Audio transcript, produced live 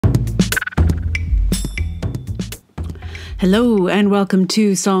Hello and welcome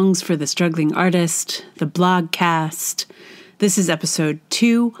to Songs for the Struggling Artist, the blogcast. This is episode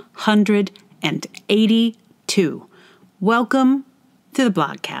 282. Welcome to the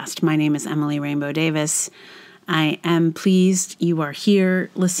blogcast. My name is Emily Rainbow Davis. I am pleased you are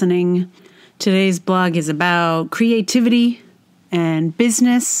here listening. Today's blog is about creativity and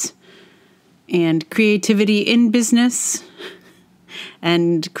business and creativity in business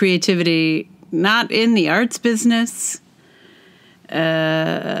and creativity not in the arts business.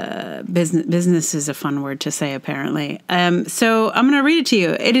 Business is a fun word to say, apparently. So I'm going to read it to you.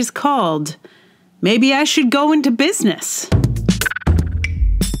 It is called, Maybe I Should Go Into Business.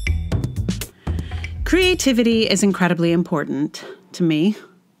 Creativity is incredibly important to me.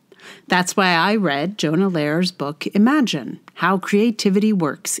 That's why I read Jonah Lehrer's book, Imagine, How Creativity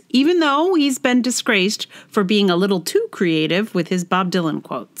Works, even though he's been disgraced for being a little too creative with his Bob Dylan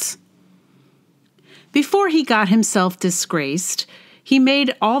quotes. Before he got himself disgraced, he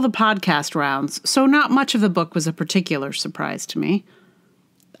made all the podcast rounds, so not much of the book was a particular surprise to me.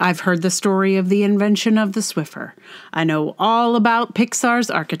 I've heard the story of the invention of the Swiffer. I know all about Pixar's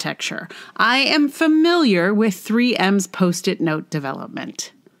architecture. I am familiar with 3M's Post-it note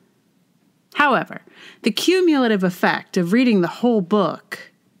development. However, the cumulative effect of reading the whole book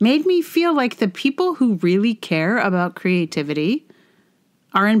made me feel like the people who really care about creativity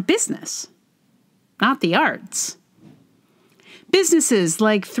are in business, not the arts. Businesses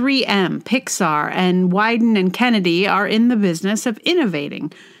like 3M, Pixar, and Wieden+Kennedy are in the business of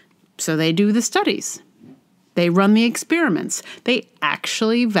innovating. So they do the studies. They run the experiments. They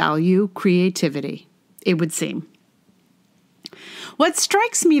actually value creativity, it would seem. What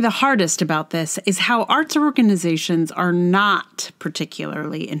strikes me the hardest about this is how arts organizations are not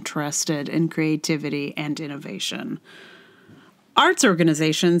particularly interested in creativity and innovation. Arts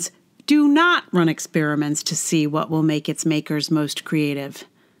organizations do not run experiments to see what will make its makers most creative.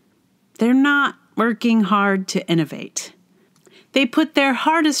 They're not working hard to innovate. They put their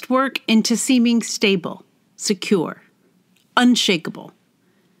hardest work into seeming stable, secure, unshakable.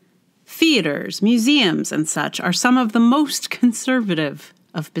 Theaters, museums, and such are some of the most conservative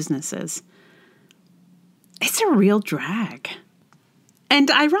of businesses. It's a real drag.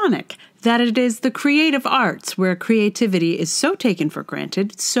 And ironic that it is the creative arts where creativity is so taken for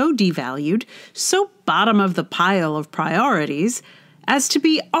granted, so devalued, so bottom of the pile of priorities, as to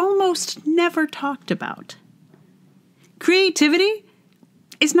be almost never talked about. Creativity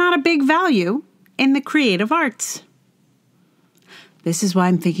is not a big value in the creative arts. This is why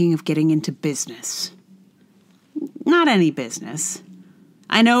I'm thinking of getting into business. Not any business.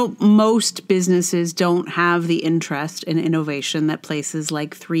 I know most businesses don't have the interest in innovation that places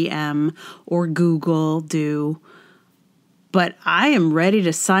like 3M or Google do, but I am ready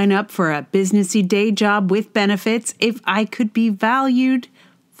to sign up for a businessy day job with benefits if I could be valued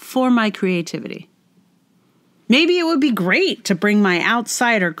for my creativity. Maybe it would be great to bring my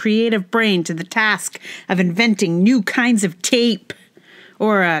outsider creative brain to the task of inventing new kinds of tape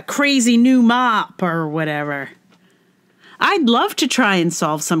or a crazy new mop or whatever. I'd love to try and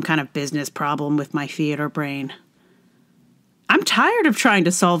solve some kind of business problem with my theater brain. I'm tired of trying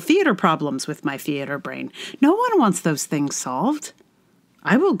to solve theater problems with my theater brain. No one wants those things solved.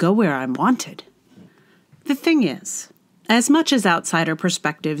 I will go where I'm wanted. The thing is, as much as outsider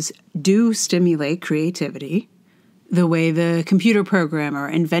perspectives do stimulate creativity, the way the computer programmer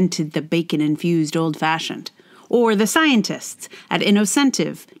invented the bacon-infused old-fashioned, or the scientists at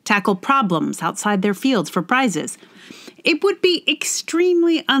Innocentive tackle problems outside their fields for prizes, it would be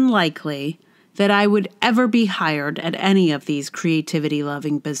extremely unlikely that I would ever be hired at any of these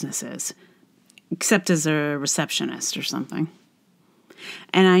creativity-loving businesses, except as a receptionist or something.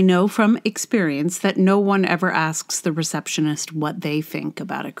 And I know from experience that no one ever asks the receptionist what they think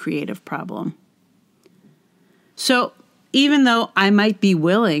about a creative problem. So even though I might be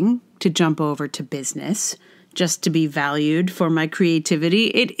willing to jump over to business just to be valued for my creativity,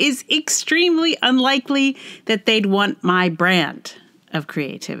 it is extremely unlikely that they'd want my brand of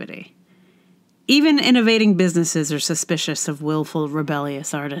creativity. Even innovating businesses are suspicious of willful,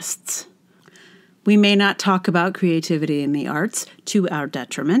 rebellious artists. We may not talk about creativity in the arts to our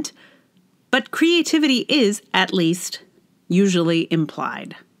detriment, but creativity is, at least, usually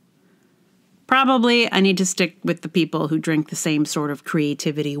implied. Probably I need to stick with the people who drink the same sort of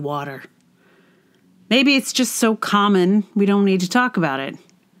creativity water. Maybe it's just so common we don't need to talk about it.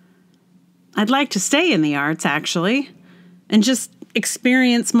 I'd like to stay in the arts, actually, and just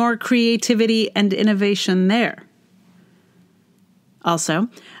experience more creativity and innovation there. Also,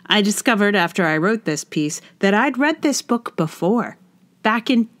 I discovered after I wrote this piece that I'd read this book before, back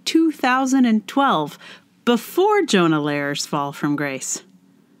in 2012, before Jonah Lehrer's fall from grace.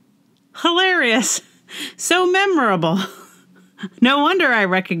 Hilarious. So memorable. No wonder I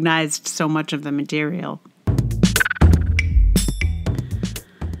recognized so much of the material.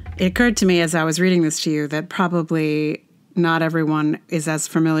 It occurred to me as I was reading this to you that probably not everyone is as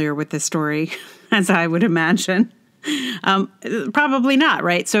familiar with this story as I would imagine. Probably not,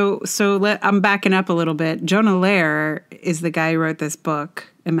 right? So I'm backing up a little bit. Jonah Lehrer is the guy who wrote this book,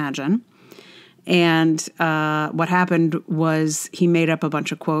 Imagine. And what happened was he made up a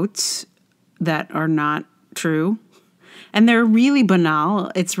bunch of quotes that are not true. And they're really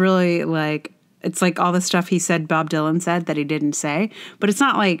banal. It's really like, it's like all the stuff he said Bob Dylan said that he didn't say. But it's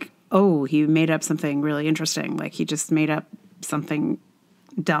not like, oh, he made up something really interesting. Like he just made up something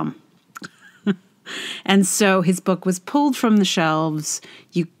dumb. And so his book was pulled from the shelves.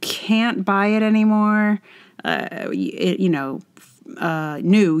 You can't buy it anymore. New.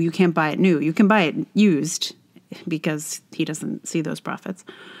 You can't buy it new. You can buy it used because he doesn't see those profits.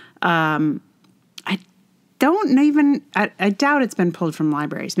 I doubt it's been pulled from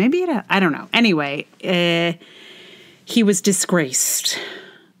libraries. Maybe I don't know. Anyway, he was disgraced.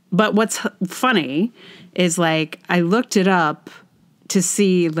 But what's funny is like I looked it up to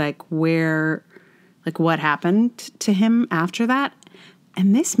see like what happened to him after that.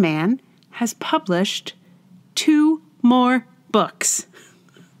 And this man has published 2 more books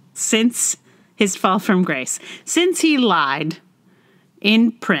since his fall from grace. Since he lied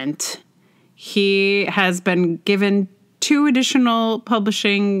in print, he has been given 2 additional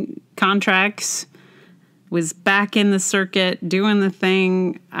publishing contracts, was back in the circuit, doing the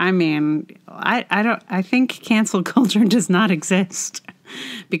thing. I mean, I think cancel culture does not exist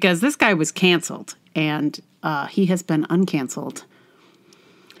because this guy was canceled and he has been uncanceled.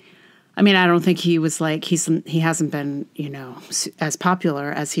 I mean, I don't think he was like, he hasn't been, as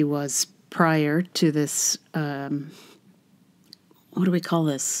popular as he was prior to this, what do we call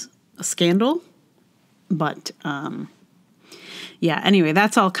this? A scandal? But, yeah, anyway,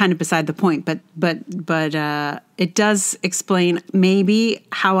 that's all kind of beside the point, but it does explain maybe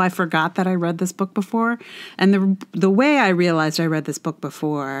how I forgot that I read this book before. And the way I realized I read this book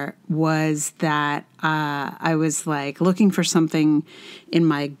before was that I was like looking for something in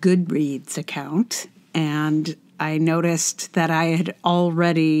my Goodreads account, and I noticed that I had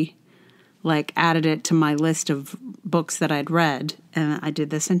already like added it to my list of books that I'd read. And I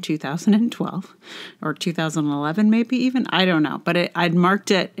did this in 2012 or 2011, maybe even. I don't know. But I'd marked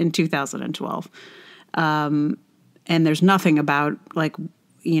it in 2012. And there's nothing about like,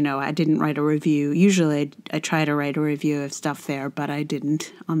 I didn't write a review. Usually I try to write a review of stuff there, but I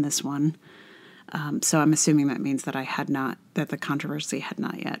didn't on this one. So I'm assuming that means that that the controversy had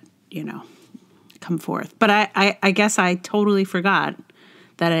not yet, come forth. But I guess I totally forgot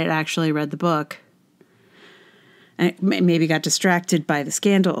that I had actually read the book. And maybe got distracted by the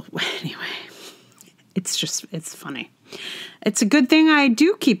scandal. Anyway, it's funny. It's a good thing I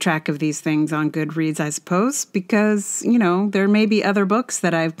do keep track of these things on Goodreads, I suppose, because, there may be other books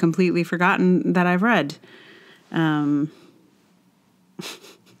that I've completely forgotten that I've read. I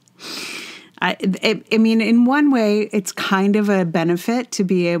mean, in one way, it's kind of a benefit to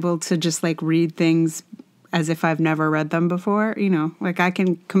be able to just like read things as if I've never read them before, like I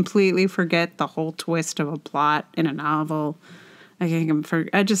can completely forget the whole twist of a plot in a novel. I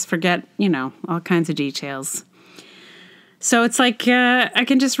just forget, all kinds of details. So it's like I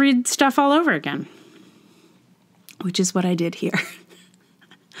can just read stuff all over again, which is what I did here.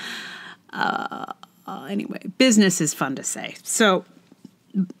 Anyway, business is fun to say. So,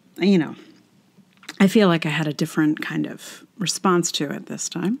 I feel like I had a different kind of response to it this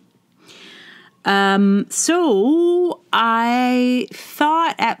time. So I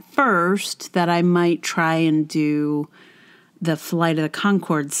thought at first that I might try and do the Flight of the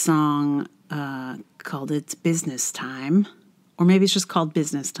Conchords song, called It's Business Time, or maybe it's just called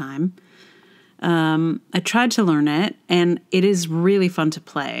Business Time. I tried to learn it and it is really fun to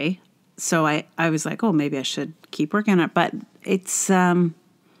play. So I was like, oh, maybe I should keep working on it, but it's just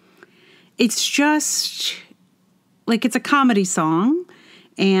like, it's a comedy song.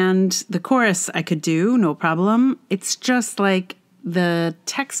 And the chorus I could do, no problem. It's just like the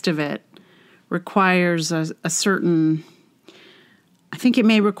text of it requires a certain, I think it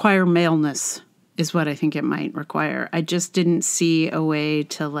may require maleness is what I think it might require. I just didn't see a way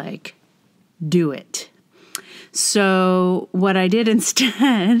to like do it. So what I did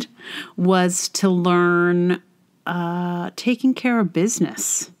instead was to learn taking care of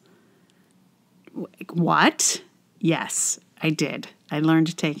business. What? Yes, I did. I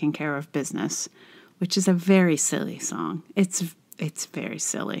learned Taking Care of Business, which is a very silly song. It's very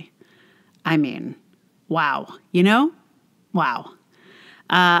silly. I mean, Wow. You know? Wow.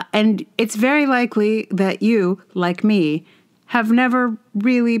 And it's very likely that you, like me, have never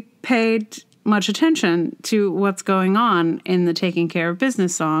really paid much attention to what's going on in the Taking Care of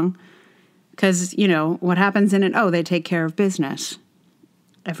Business song. Because, you know, what happens in it? Oh, they take care of business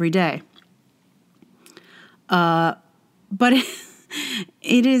every day. But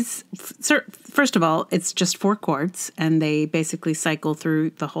it is, first of all, it's just 4 chords, and they basically cycle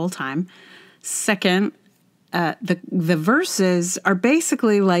through the whole time. Second, the verses are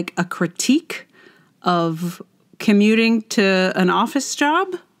basically like a critique of commuting to an office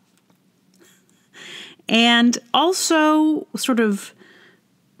job, and also sort of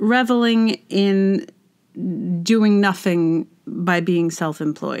reveling in doing nothing by being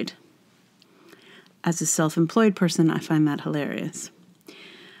self-employed. As a self-employed person, I find that hilarious.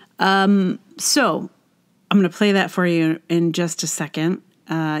 So I'm going to play that for you in just a second.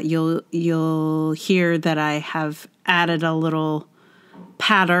 You'll hear that I have added a little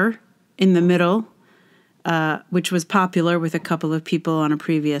patter in the middle, which was popular with a couple of people on a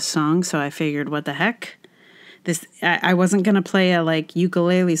previous song. So I figured, what the heck? I wasn't going to play a like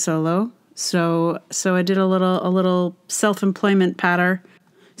ukulele solo. So I did a little self-employment patter,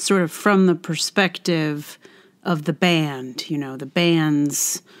 sort of from the perspective of the band, you know, the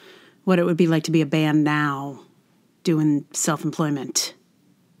band's, what it would be like to be a band now doing self-employment.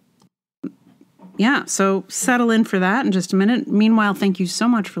 Yeah, so settle in for that in just a minute. Meanwhile, thank you so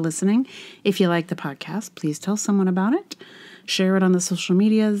much for listening. If you like the podcast, please tell someone about it. Share it on the social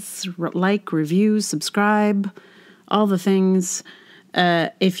medias, like, review, subscribe, all the things.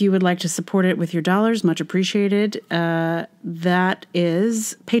 If you would like to support it with your dollars, much appreciated. That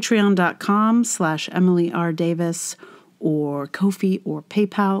is patreon.com/Emily R. Davis or Ko-fi or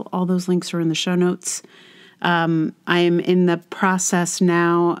PayPal. All those links are in the show notes. I am in the process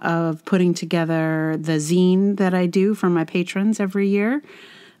now of putting together the zine that I do for my patrons every year.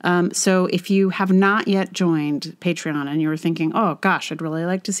 So if you have not yet joined Patreon and you're thinking, oh gosh, I'd really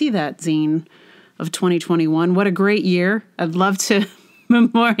like to see that zine of 2021. What a great year. I'd love to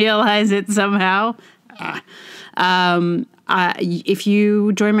memorialize it somehow. If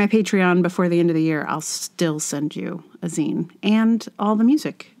you join my Patreon before the end of the year, I'll still send you a zine and all the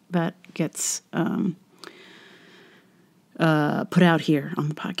music that gets put out here on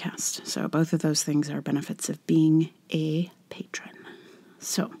the podcast. So both of those things are benefits of being a patron.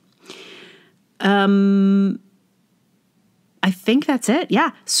 So, I think that's it.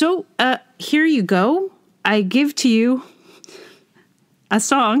 Yeah. So, here you go. I give to you a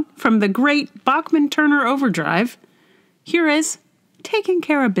song from the great Bachman-Turner Overdrive. Here is Taking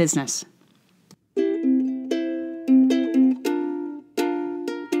Care of Business.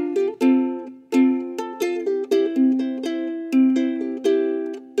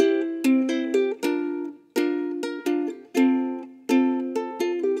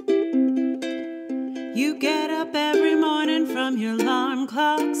 You get up every morning from your alarm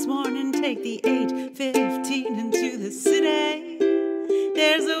clock's warning, take the 8:15 into the city.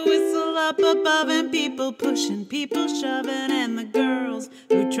 There's a whistle up above and people pushing, people shoving, and the girls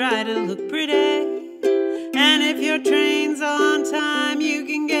who try to look pretty. And if your train's on time, you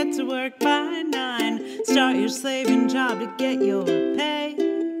can get to work by 9. Start your slaving job to get your pay.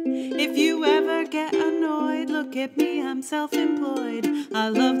 If you ever get annoyed, look at me, I'm self-employed. I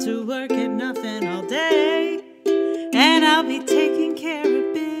love to work at nothing all day. And I'll be taking care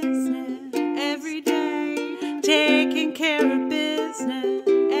of business every day. Taking care of business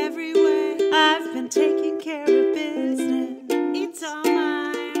every way. I've been taking care of business. It's all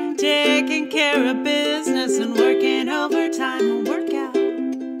mine. Taking care of business and working overtime and workout.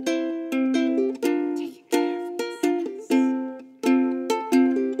 Taking care of business.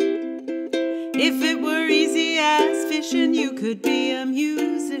 If it were easy as fishing, you could be a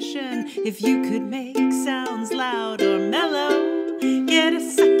musician. If you could make sounds loud or mellow, get a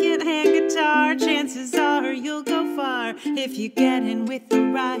second-hand guitar, chances are you'll go far. If you get in with the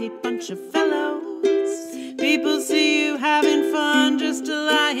right bunch of fellows, people see you having fun, just a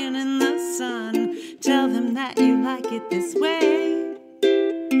lying in the sun. Tell them that you like it this way.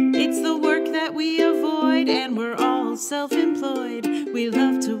 It's the work that we avoid, and we're all self-employed. We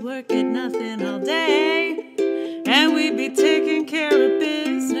love to work at nothing all day, and we be taking care of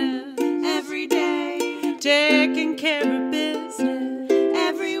business every day. Taking care of business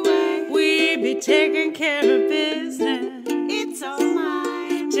every way. We be taking care of business. It's all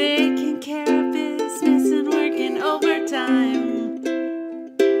mine. Taking care of business and working overtime.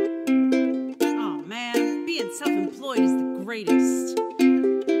 Oh man, being self-employed is the greatest.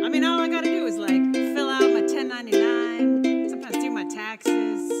 I mean, all I gotta do is like fill out my 1099, sometimes do my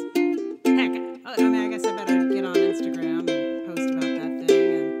taxes. Heck, I mean, I guess I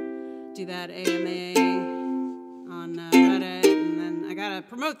to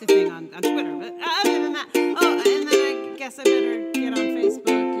promote the thing on Twitter. But other than that, and then I guess I better get on Facebook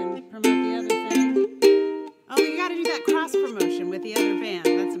and promote the other thing. Oh, we got to do that cross promotion with the other band.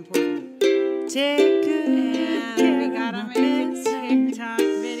 That's important. Take good And we got to make a TikTok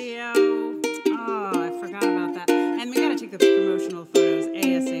video. Oh, I forgot about that. And we got to take the promotional photos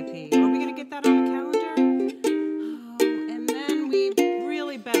ASAP. Are we going to get that on the calendar? Oh, and then we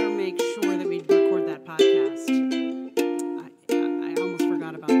really better make sure that we record that podcast. I almost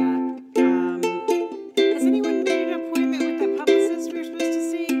forgot about that. Has anyone made an appointment with that publicist we were supposed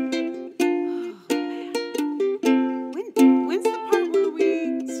to see? Oh, man. When's the part where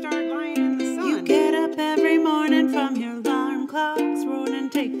we start lying in the sun? You get up every morning from your alarm clocks roaring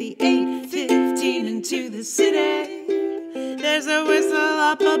and take the 8:15 into the city. There's a whistle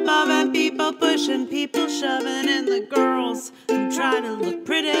up above and people pushing, people shoving, and the girls who try to look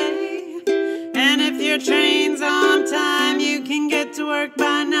pretty. And if your train's on time, you can get to work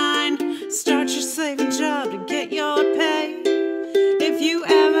by 9. Start your slaving job to get your pay. If you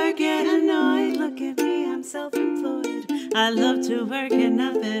ever get annoyed, look at me, I'm self-employed. I love to work and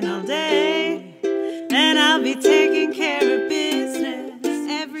nothing all day. And I'll be taking care of business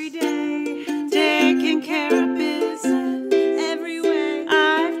every day. Taking care of business every way.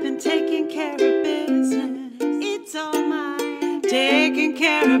 I've been taking care of business. It's all mine. Taking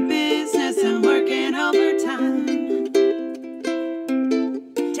care of business.